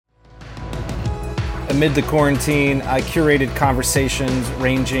Amid the quarantine, I curated conversations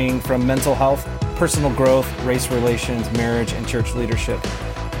ranging from mental health, personal growth, race relations, marriage, and church leadership.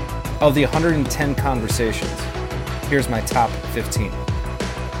 Of the 110 conversations, here's my top 15.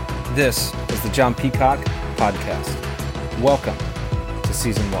 This is the John Peacock Podcast. Welcome to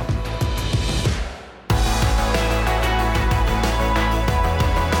Season 1.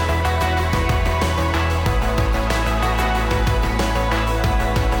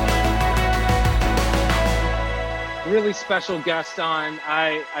 Really special guest on.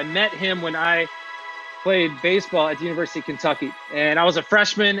 I met him when I played baseball at the University of Kentucky, and I was a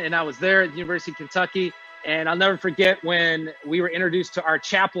freshman and I was there at the University of Kentucky, and I'll never forget when we were introduced to our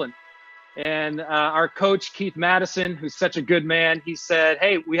chaplain and our coach, Keith Madison, who's such a good man. He said,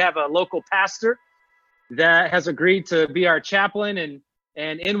 "Hey, we have a local pastor that has agreed to be our chaplain,"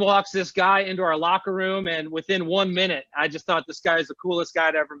 and in walks this guy into our locker room, and within 1 minute, I just thought this guy is the coolest guy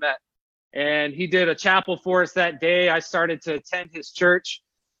I'd ever met. And he did a chapel for us that day. I started to attend his church,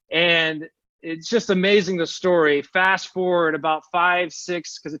 and it's just amazing, the story. Fast forward about 5,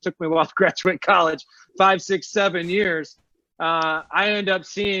 6, because it took me a while to graduate college, 5, 6, 7 years. I ended up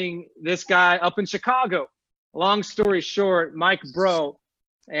seeing this guy up in Chicago. Long story short, Mike Breaux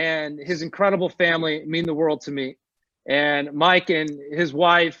and his incredible family mean the world to me. And Mike and his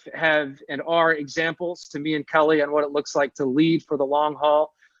wife have and are examples to me and Kelly on what it looks like to lead for the long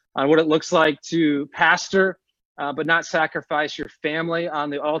haul, on what it looks like to pastor, but not sacrifice your family on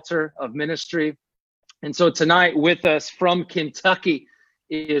the altar of ministry. And so tonight with us from Kentucky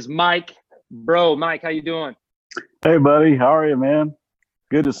is Mike Breaux. Mike, how you doing? Hey, buddy. How are you, man?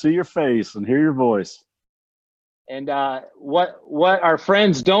 Good to see your face and hear your voice. And what our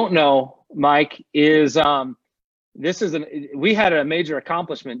friends don't know, Mike, is we had a major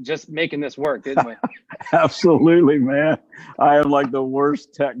accomplishment just making this work, didn't we? Absolutely, man. I am like the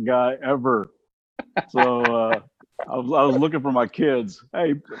worst tech guy ever. So I was looking for my kids.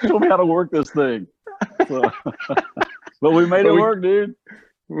 Hey, show me how to work this thing. So, but we made it work, dude.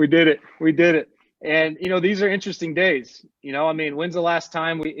 We did it. And, these are interesting days. When's the last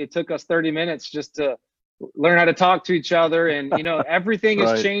time it took us 30 minutes just to learn how to talk to each other? And, everything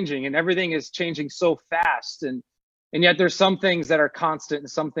Right. is changing, and everything is changing so fast. And yet there's some things that are constant and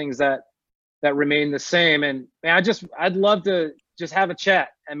some things that remain the same. And man, I'd love to just have a chat.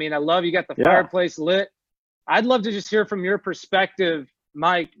 I love you got the fireplace lit. I'd love to just hear from your perspective,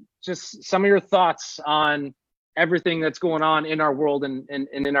 Mike, just some of your thoughts on everything that's going on in our world and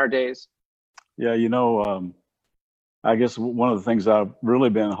in our days. Yeah, I guess one of the things I've really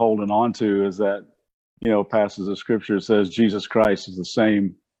been holding on to is that, passages of scripture says Jesus Christ is the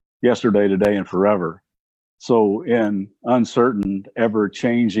same yesterday, today, and forever. So in uncertain,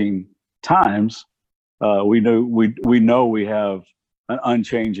 ever-changing times, we know we have an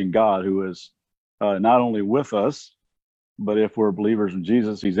unchanging God who is not only with us, but if we're believers in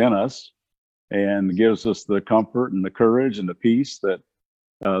Jesus, he's in us and gives us the comfort and the courage and the peace that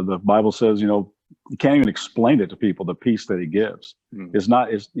the Bible says, you can't even explain it to people, the peace that he gives.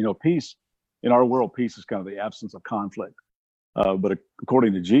 Mm-hmm. Peace in our world, peace is kind of the absence of conflict. But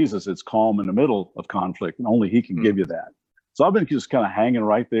according to Jesus, it's calm in the middle of conflict, and only he can give you that. So I've been just kind of hanging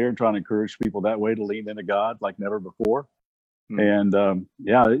right there and trying to encourage people that way to lean into God like never before. And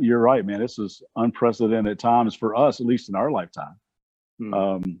you're right, man. This is unprecedented times for us, at least in our lifetime.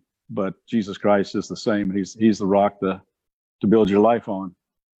 But Jesus Christ is the same. He's the rock to build your life on.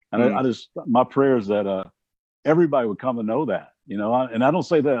 And my prayer is that everybody would come to know that, and I don't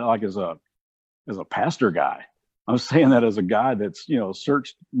say that like as a pastor guy. I'm saying that as a guy that's,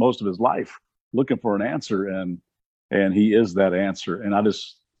 searched most of his life looking for an answer, and he is that answer. And I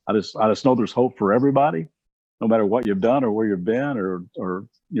just know there's hope for everybody, no matter what you've done or where you've been or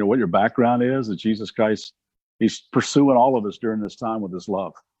what your background is, that Jesus Christ, he's pursuing all of us during this time with his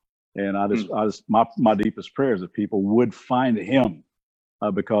love. And my deepest prayer is that people would find him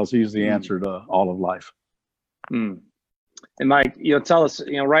because he's the answer to all of life. And Mike, tell us,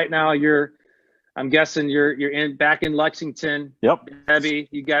 right now I'm guessing you're back in Lexington. Yep. Debbie,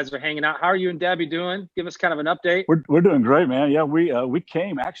 you guys are hanging out. How are you and Debbie doing? Give us kind of an update. We're doing great, man. Yeah, we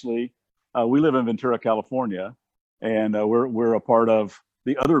came actually. We live in Ventura, California, and we're a part of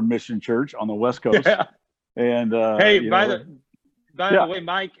the other mission church on the West Coast. Yeah. And hey, by the way,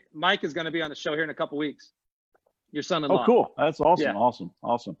 Mike is going to be on the show here in a couple weeks. Your son-in-law. Oh, cool. That's awesome. Yeah.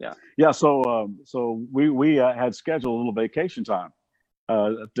 Awesome. Yeah. So we had scheduled a little vacation time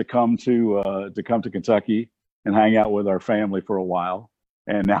to come to Kentucky and hang out with our family for a while.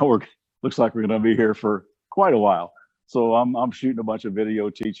 And now looks like we're going to be here for quite a while. So I'm shooting a bunch of video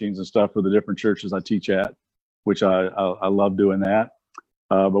teachings and stuff for the different churches I teach at, which I love doing that.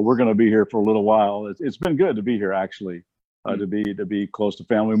 but we're going to be here for a little while. It's been good to be here, actually, to be close to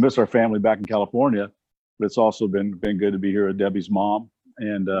family. We miss our family back in California, but it's also been good to be here with Debbie's mom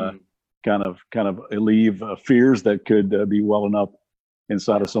and kind of alleviate fears that could be welling up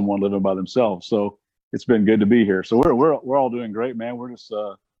inside of someone living by themselves. So it's been good to be here. So we're all doing great, man. We're just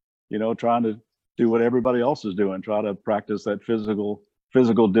trying to do what everybody else is doing, try to practice that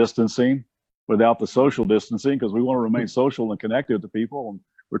physical distancing without the social distancing, because we want to remain social and connected to people. And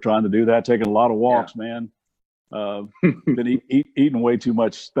we're trying to do that, taking a lot of walks, man. Been eating way too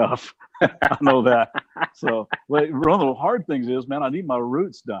much stuff. I know that. So one of the hard things is, man, I need my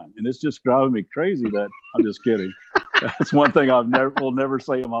roots done. And it's just driving me crazy that I'm just kidding. That's one thing will never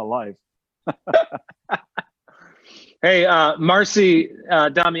say in my life. Hey, Marcy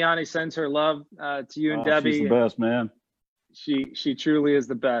Damiani sends her love to you and Debbie. She's the best, man. She truly is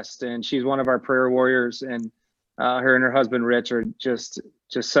the best, and she's one of our prayer warriors. And her and her husband Rich are just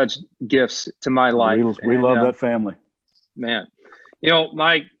such gifts to my life. We love that family, man.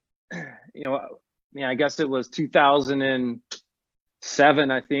 Mike. I guess it was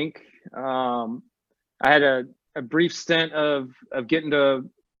 2007. I think I had a brief stint of getting to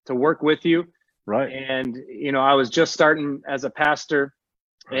work with you. Right. And, I was just starting as a pastor,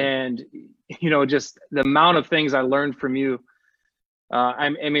 and, just the amount of things I learned from you.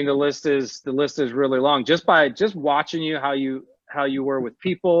 The list is really long, just watching you, how you were with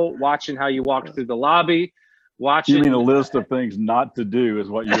people, watching how you walked through the lobby, watching. You mean a list of things not to do is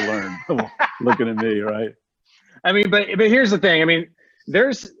what you learned. Looking at me, right? But here's the thing.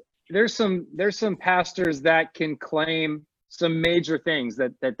 There's some pastors that can claim some major things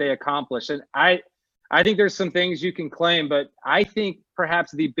that they accomplish. And I think there's some things you can claim, but I think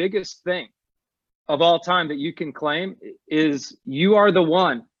perhaps the biggest thing of all time that you can claim is you are the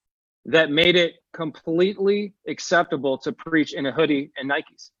one that made it completely acceptable to preach in a hoodie and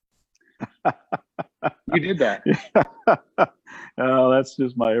Nikes. You did that. Oh, that's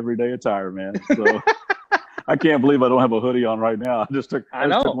just my everyday attire, man. So I can't believe I don't have a hoodie on right now. I just took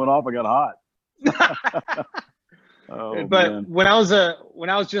one off. I got hot. Oh, but man. when I was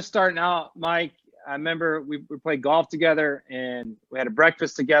just starting out, Mike, I remember we played golf together and we had a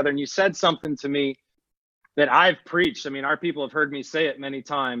breakfast together, and you said something to me that I've preached. Our people have heard me say it many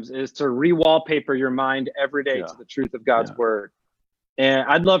times, is to re-wallpaper your mind every day to the truth of God's word. And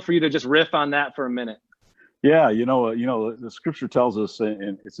I'd love for you to just riff on that for a minute. Yeah, the scripture tells us,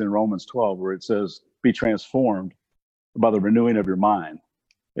 it's in Romans 12, where it says, be transformed by the renewing of your mind.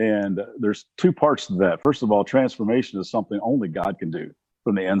 And there's two parts to that. First of all, transformation is something only God can do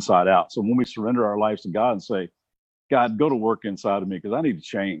from the inside out. So when we surrender our lives to God and say, God, go to work inside of me because I need to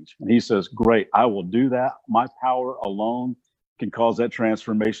change. And he says, great, I will do that. My power alone can cause that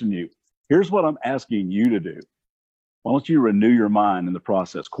transformation in you. Here's what I'm asking you to do. Why don't you renew your mind in the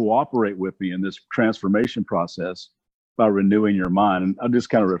process? Cooperate with me in this transformation process by renewing your mind. And I just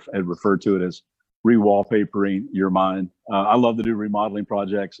kind of referred to it as re-wallpapering your mind. I love to do remodeling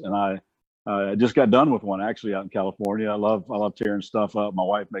projects, and I just got done with one actually out in California. I love tearing stuff up. My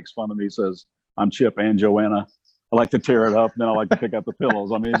wife makes fun of me, says I'm Chip and Joanna. I like to tear it up, and then I like to pick up the pillows.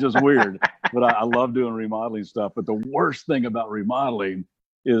 It's just weird, but I love doing remodeling stuff. But the worst thing about remodeling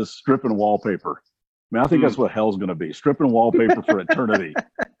is stripping wallpaper. I think that's what hell's going to be, stripping wallpaper for eternity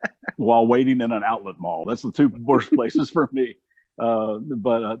while waiting in an outlet mall. That's the two worst places for me.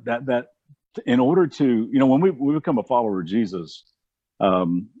 But that in order to, when we become a follower of Jesus,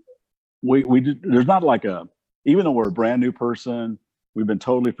 there's not like even though we're a brand new person, we've been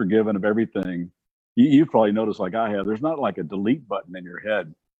totally forgiven of everything. You've probably noticed, like I have, there's not like a delete button in your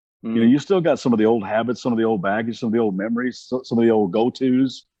head. You still got some of the old habits, some of the old baggage, some of the old memories, some of the old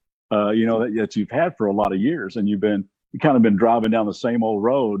go-tos, that you've had for a lot of years, and you've kind of been driving down the same old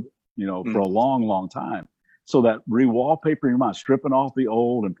road, for a long, long time. So that re-wallpapering your mind, stripping off the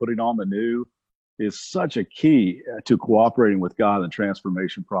old and putting on the new, is such a key to cooperating with God in the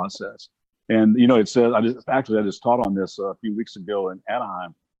transformation process. And it says, I just taught on this a few weeks ago in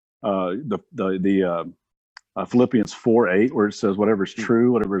Anaheim, the Philippians 4:8, where it says, whatever is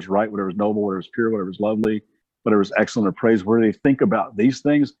true, whatever is right, whatever is noble, whatever is pure, whatever is lovely, whatever is excellent or praiseworthy, think about these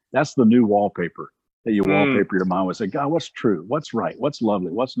things. That's the new wallpaper that you wallpaper your mind with. Say, God, what's true? What's right? What's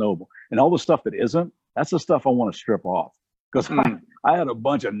lovely? What's noble? And all the stuff that isn't, that's the stuff I want to strip off. Because I had a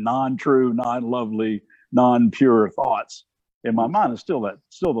bunch of non-true, non-lovely, non-pure thoughts in my mind. And still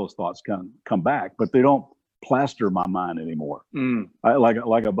those thoughts come back, but they don't plaster my mind anymore. I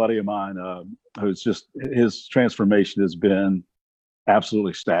like a buddy of mine who's just, his transformation has been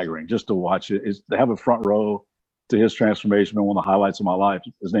absolutely staggering. Just to watch it, is to have a front row to his transformation, been one of the highlights of my life.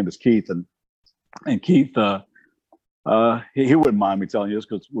 His name is Keith, and Keith He wouldn't mind me telling you this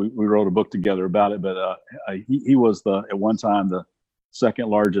because we wrote a book together about it. But he was at one time the second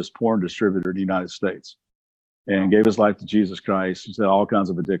largest porn distributor in the United States, and gave his life to Jesus Christ. He's had all kinds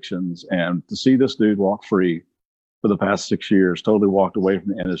of addictions, and to see this dude walk free for the past 6 years, totally walked away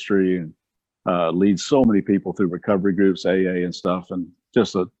from the industry, and leads so many people through recovery groups, AA and stuff, and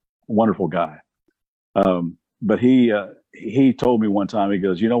just a wonderful guy. But he told me one time, he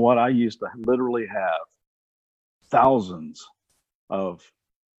goes, you know what? I used to literally have thousands of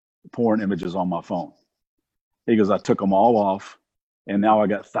porn images on my phone. He goes, I took them all off, and now I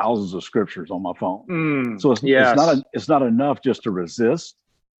got thousands of scriptures on my phone. So it's not enough just to resist.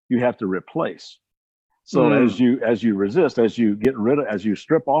 You have to replace. So as you resist, as you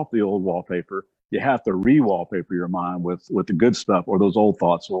strip off the old wallpaper, you have to re-wallpaper your mind with the good stuff, or those old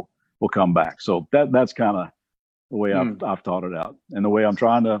thoughts will come back. So that's kind of the way I've taught it out, and the way I'm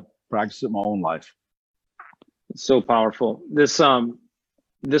trying to practice it in my own life. It's so powerful. This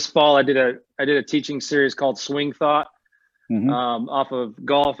fall I did a teaching series called Swing Thought, off of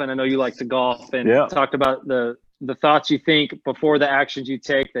golf, and I know you like to golf, and talked about the thoughts you think before the actions you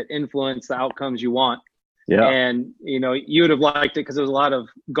take that influence the outcomes you want. Yeah. And you would have liked it because there was a lot of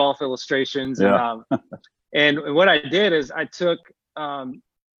golf illustrations. Yeah. And what I did is I took and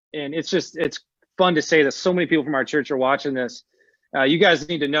it's fun to say that so many people from our church are watching this. You guys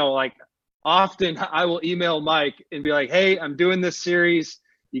need to know, like, often I will email Mike and be like, hey, I'm doing this series.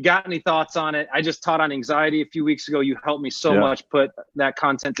 You got any thoughts on it? I just taught on anxiety a few weeks ago. You helped me so much put that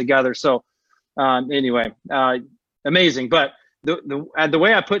content together. So anyway, amazing. But the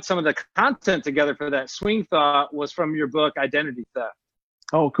way I put some of the content together for that Swing Thought was from your book, Identity Theft.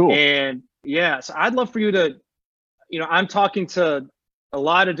 Oh, cool. And so I'd love for you to, I'm talking to a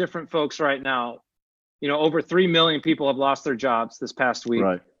lot of different folks right now. Over 3 million people have lost their jobs this past week.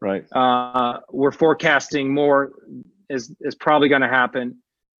 Right. We're forecasting more is probably going to happen.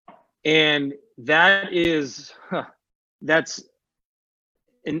 And that is,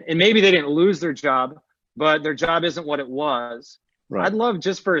 and maybe they didn't lose their job, but their job isn't what it was. Right. I'd love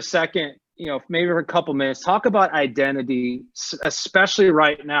just for a second, maybe for a couple minutes, talk about identity, especially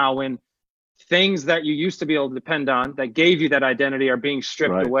right now when things that you used to be able to depend on that gave you that identity are being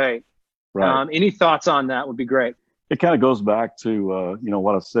stripped away. Right. Any thoughts on that would be great. It kind of goes back to,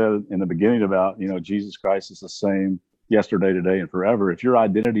 what I said in the beginning about, Jesus Christ is the same yesterday, today, and forever. If your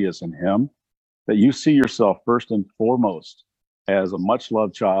identity is in him, that you see yourself first and foremost as a much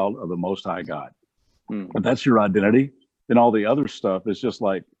loved child of the Most High God. But that's your identity. Then all the other stuff is just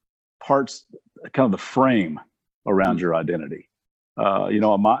like parts, kind of the frame around your identity.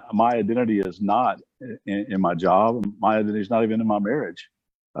 My identity is not in my job. My identity is not even in my marriage.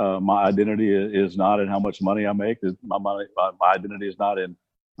 My identity is not in how much money I make. My identity is not in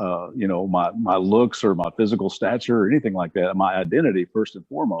my looks or my physical stature or anything like that. My identity, first and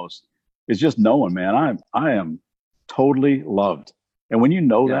foremost, is just knowing, man, I am totally loved. And when you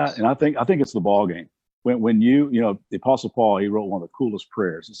know that, and I think it's the ball game. When the Apostle Paul, he wrote one of the coolest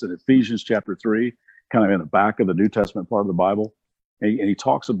prayers. It's in Ephesians chapter 3, kind of in the back of the New Testament part of the Bible. And he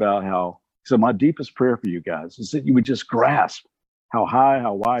talks about how, he said, my deepest prayer for you guys is that you would just grasp how high,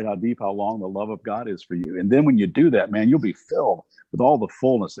 how wide, how deep, how long the love of God is for you. And then when you do that, man, you'll be filled with all the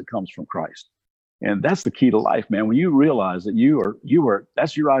fullness that comes from Christ. And that's the key to life, man. When you realize that you are,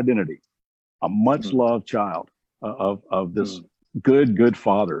 that's your identity, a much loved child of this good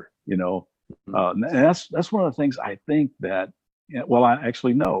father, and that's one of the things I think that, I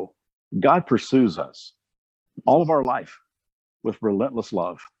actually know God pursues us all of our life with relentless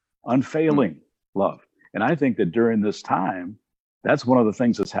love, unfailing love. And I think that during this time, that's one of the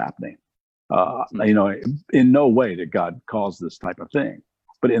things that's happening. In no way did God cause this type of thing,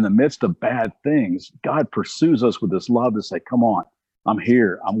 but in the midst of bad things, God pursues us with this love to say, come on, I'm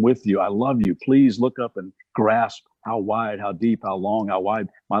here. I'm with you. I love you. Please look up and grasp how wide, how deep, how long, how wide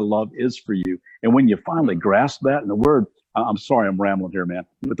my love is for you. And when you finally grasp that, and the word, I'm sorry, I'm rambling here, man,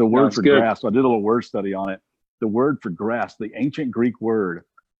 but the word for grasp, I did a little word study on it. The word for grasp, the ancient Greek word,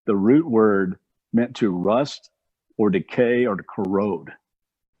 the root word meant to rust or decay or to corrode.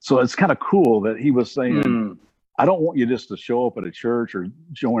 So it's kind of cool that he was saying, I don't want you just to show up at a church or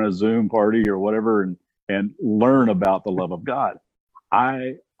join a Zoom party or whatever and learn about the love of God.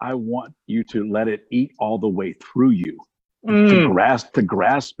 I want you to let it eat all the way through you, to grasp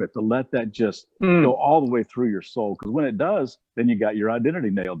it, to let that just go all the way through your soul. Because when it does, then you got your identity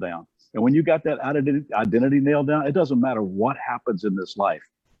nailed down. And when you got that identity nailed down, it doesn't matter what happens in this life.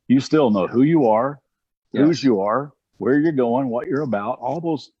 You still know who you are, whose you are, where you're going, what you're about. All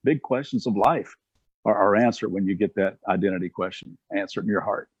those big questions of life are answered when you get that identity question answered in your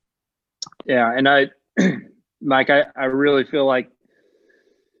heart. Yeah, and Mike, I really feel like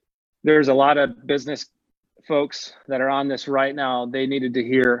there's a lot of business folks that are on this right now. They needed to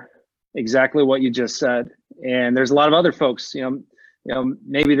hear exactly what you just said. And there's a lot of other folks,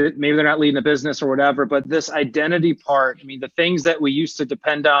 maybe they're not leading a business or whatever, but this identity part, I mean, the things that we used to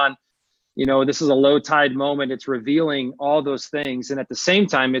depend on, this is a low tide moment. It's revealing all those things. And at the same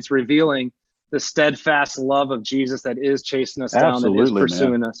time, it's revealing the steadfast love of Jesus that is chasing us down, that is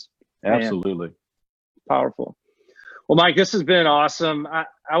pursuing us. Absolutely. Man, powerful. Well, Mike, this has been awesome.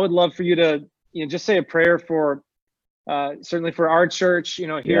 I would love for you to just say a prayer for certainly for our church.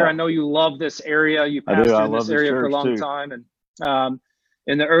 Here, yeah. I know you love this area. You pastored in this area for a long time. And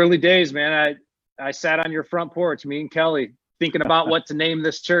in the early days, man, I sat on your front porch, me and Kelly, thinking about what to name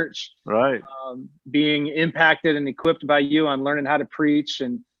this church. Right. Being impacted and equipped by you on learning how to preach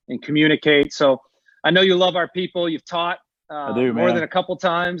and communicate. So I know you love our people. You've taught I do, more than a couple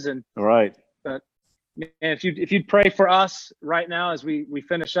times. And right. But man, if you'd pray for us right now as we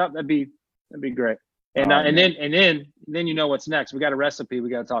finish up, that'd be great. And right, and then you know what's next. We got a recipe we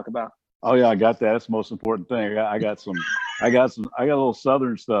got to talk about. Oh yeah, I got that. That's the most important thing. I got a little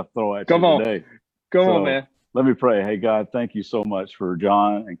Southern stuff to throw at you today. Come on, man. Let me pray. Hey God, thank you so much for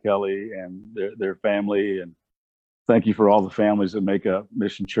Jon and Kelly and their family, and thank you for all the families that make up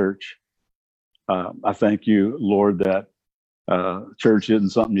Mission Church. I thank you, Lord, that church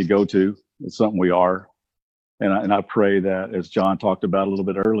isn't something you go to; it's something we are. And I pray that, as Jon talked about a little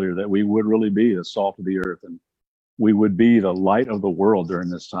bit earlier, that we would really be the salt of the earth, and we would be the light of the world during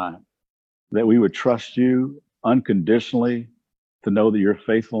this time. That we would trust you unconditionally, to know that your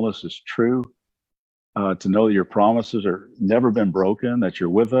faithfulness is true, to know that your promises are never been broken, that you're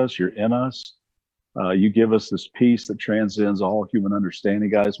with us, you're in us. You give us this peace that transcends all human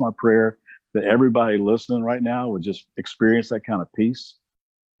understanding. God, it's my prayer that everybody listening right now would just experience that kind of peace,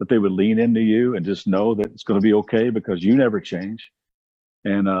 that they would lean into you and just know that it's going to be okay because you never change.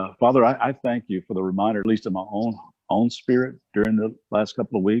 And Father, I thank you for the reminder, at least in my own spirit during the last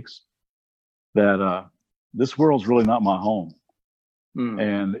couple of weeks, that this world's really not my home.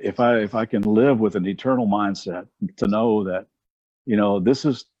 And if I can live with an eternal mindset, to know that, this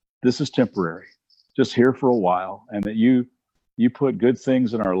is temporary, just here for a while, and that you put good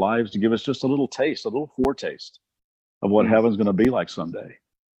things in our lives to give us just a little taste, a little foretaste of what heaven's going to be like someday.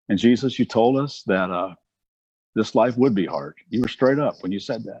 And Jesus, you told us that this life would be hard. You were straight up when you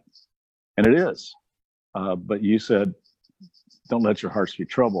said that, and it is. But you said, don't let your hearts be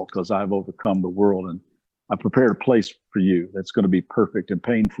troubled, because I've overcome the world, and I prepared a place for you that's going to be perfect and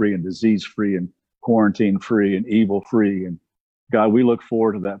pain-free and disease-free and quarantine-free and evil-free. And God, we look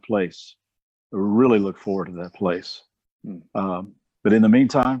forward to that place. We really look forward to that place. But in the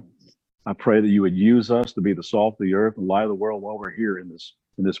meantime, I pray that you would use us to be the salt of the earth and light of the world while we're here in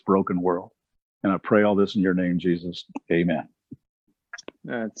this broken world. And I pray all this in your name, Jesus. Amen.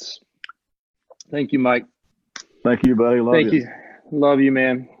 Thank you, Mike. Thank you, buddy. Thank you. Love you,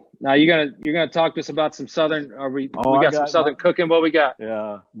 man. Now you're gonna talk to us about some Southern. We got some Southern cooking. What we got?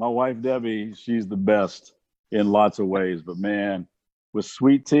 Yeah, my wife Debbie, she's the best in lots of ways. But man, with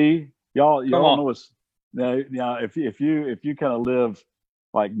sweet tea, y'all know what's now. If you kind of live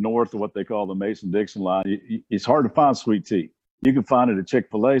like north of what they call the Mason-Dixon line, it's hard to find sweet tea. You can find it at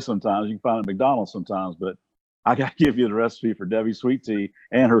Chick-fil-A sometimes. You can find it at McDonald's sometimes. But I got to give you the recipe for Debbie's sweet tea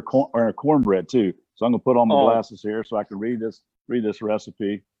and her cornbread too. So I'm gonna put on my glasses here so I can read this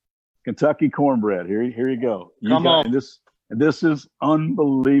recipe. Kentucky cornbread. Here you go. Come on. And this is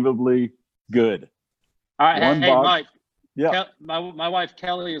unbelievably good. All right, hey, Mike. Yeah. My wife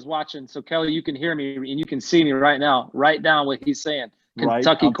Kelly is watching, so Kelly, you can hear me and you can see me right now. Write down what he's saying.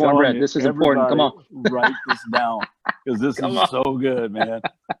 Kentucky cornbread. This is important. Come on. Write this down, because this is so good, man.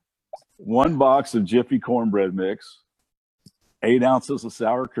 1 box of Jiffy cornbread mix, 8 ounces of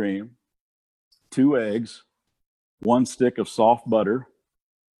sour cream, 2 eggs, 1 stick of soft butter,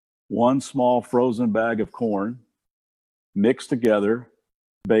 1 small frozen bag of corn, mix together,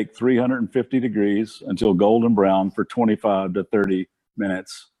 bake 350 degrees until golden brown for 25 to 30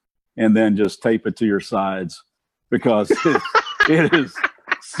 minutes, and then just tape it to your sides, because it is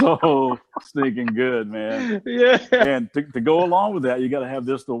so stinking good, man. Yeah. And to go along with that, you got to have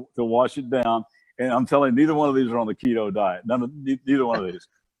this to wash it down. And I'm telling you, neither one of these are on the keto diet. Neither one of these.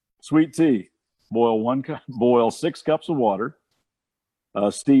 Sweet tea. Boil 6 cups of water.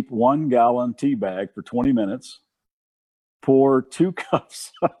 Steep 1 gallon tea bag for 20 minutes. Pour 2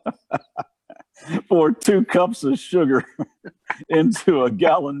 cups of sugar into a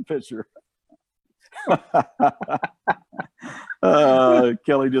gallon pitcher.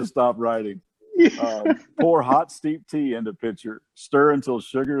 Kelly just stopped writing. Pour hot steep tea into pitcher. Stir until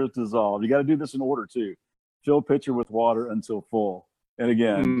sugar is dissolved. You got to do this in order too. fill a pitcher with water until full. And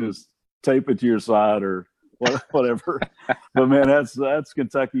again, just tape it to your side or whatever. But man, that's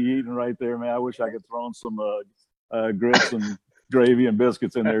Kentucky eating right there, man. I wish I could throw in some grits and gravy and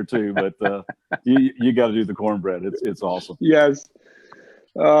biscuits in there too. But you got to do the cornbread. It's awesome. Yes.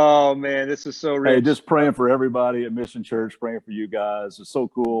 Oh man, this is so rich. Hey, just praying for everybody at Mission Church, praying for you guys. It's so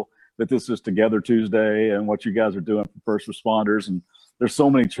cool that this is Together Tuesday and what you guys are doing for first responders. And there's so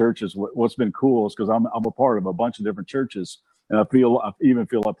many churches. What's been cool is because I'm a part of a bunch of different churches, and I even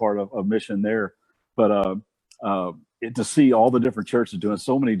feel a part of Mission there. But to see all the different churches doing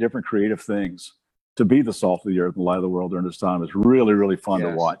so many different creative things to be the salt of the earth and the light of the world during this time is really, really fun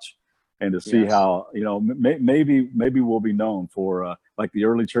to watch. And to see how, maybe we'll be known for, like the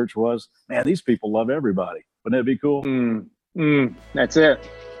early church was, man, these people love everybody. Wouldn't that be cool? That's it.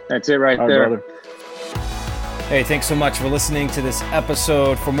 That's it right there. Brother. Hey, thanks so much for listening to this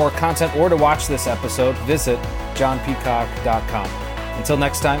episode. For more content or to watch this episode, visit johnpeacock.com. Until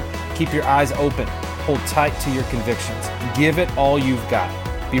next time, keep your eyes open, hold tight to your convictions, give it all you've got,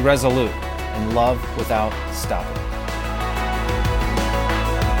 be resolute, and love without stopping.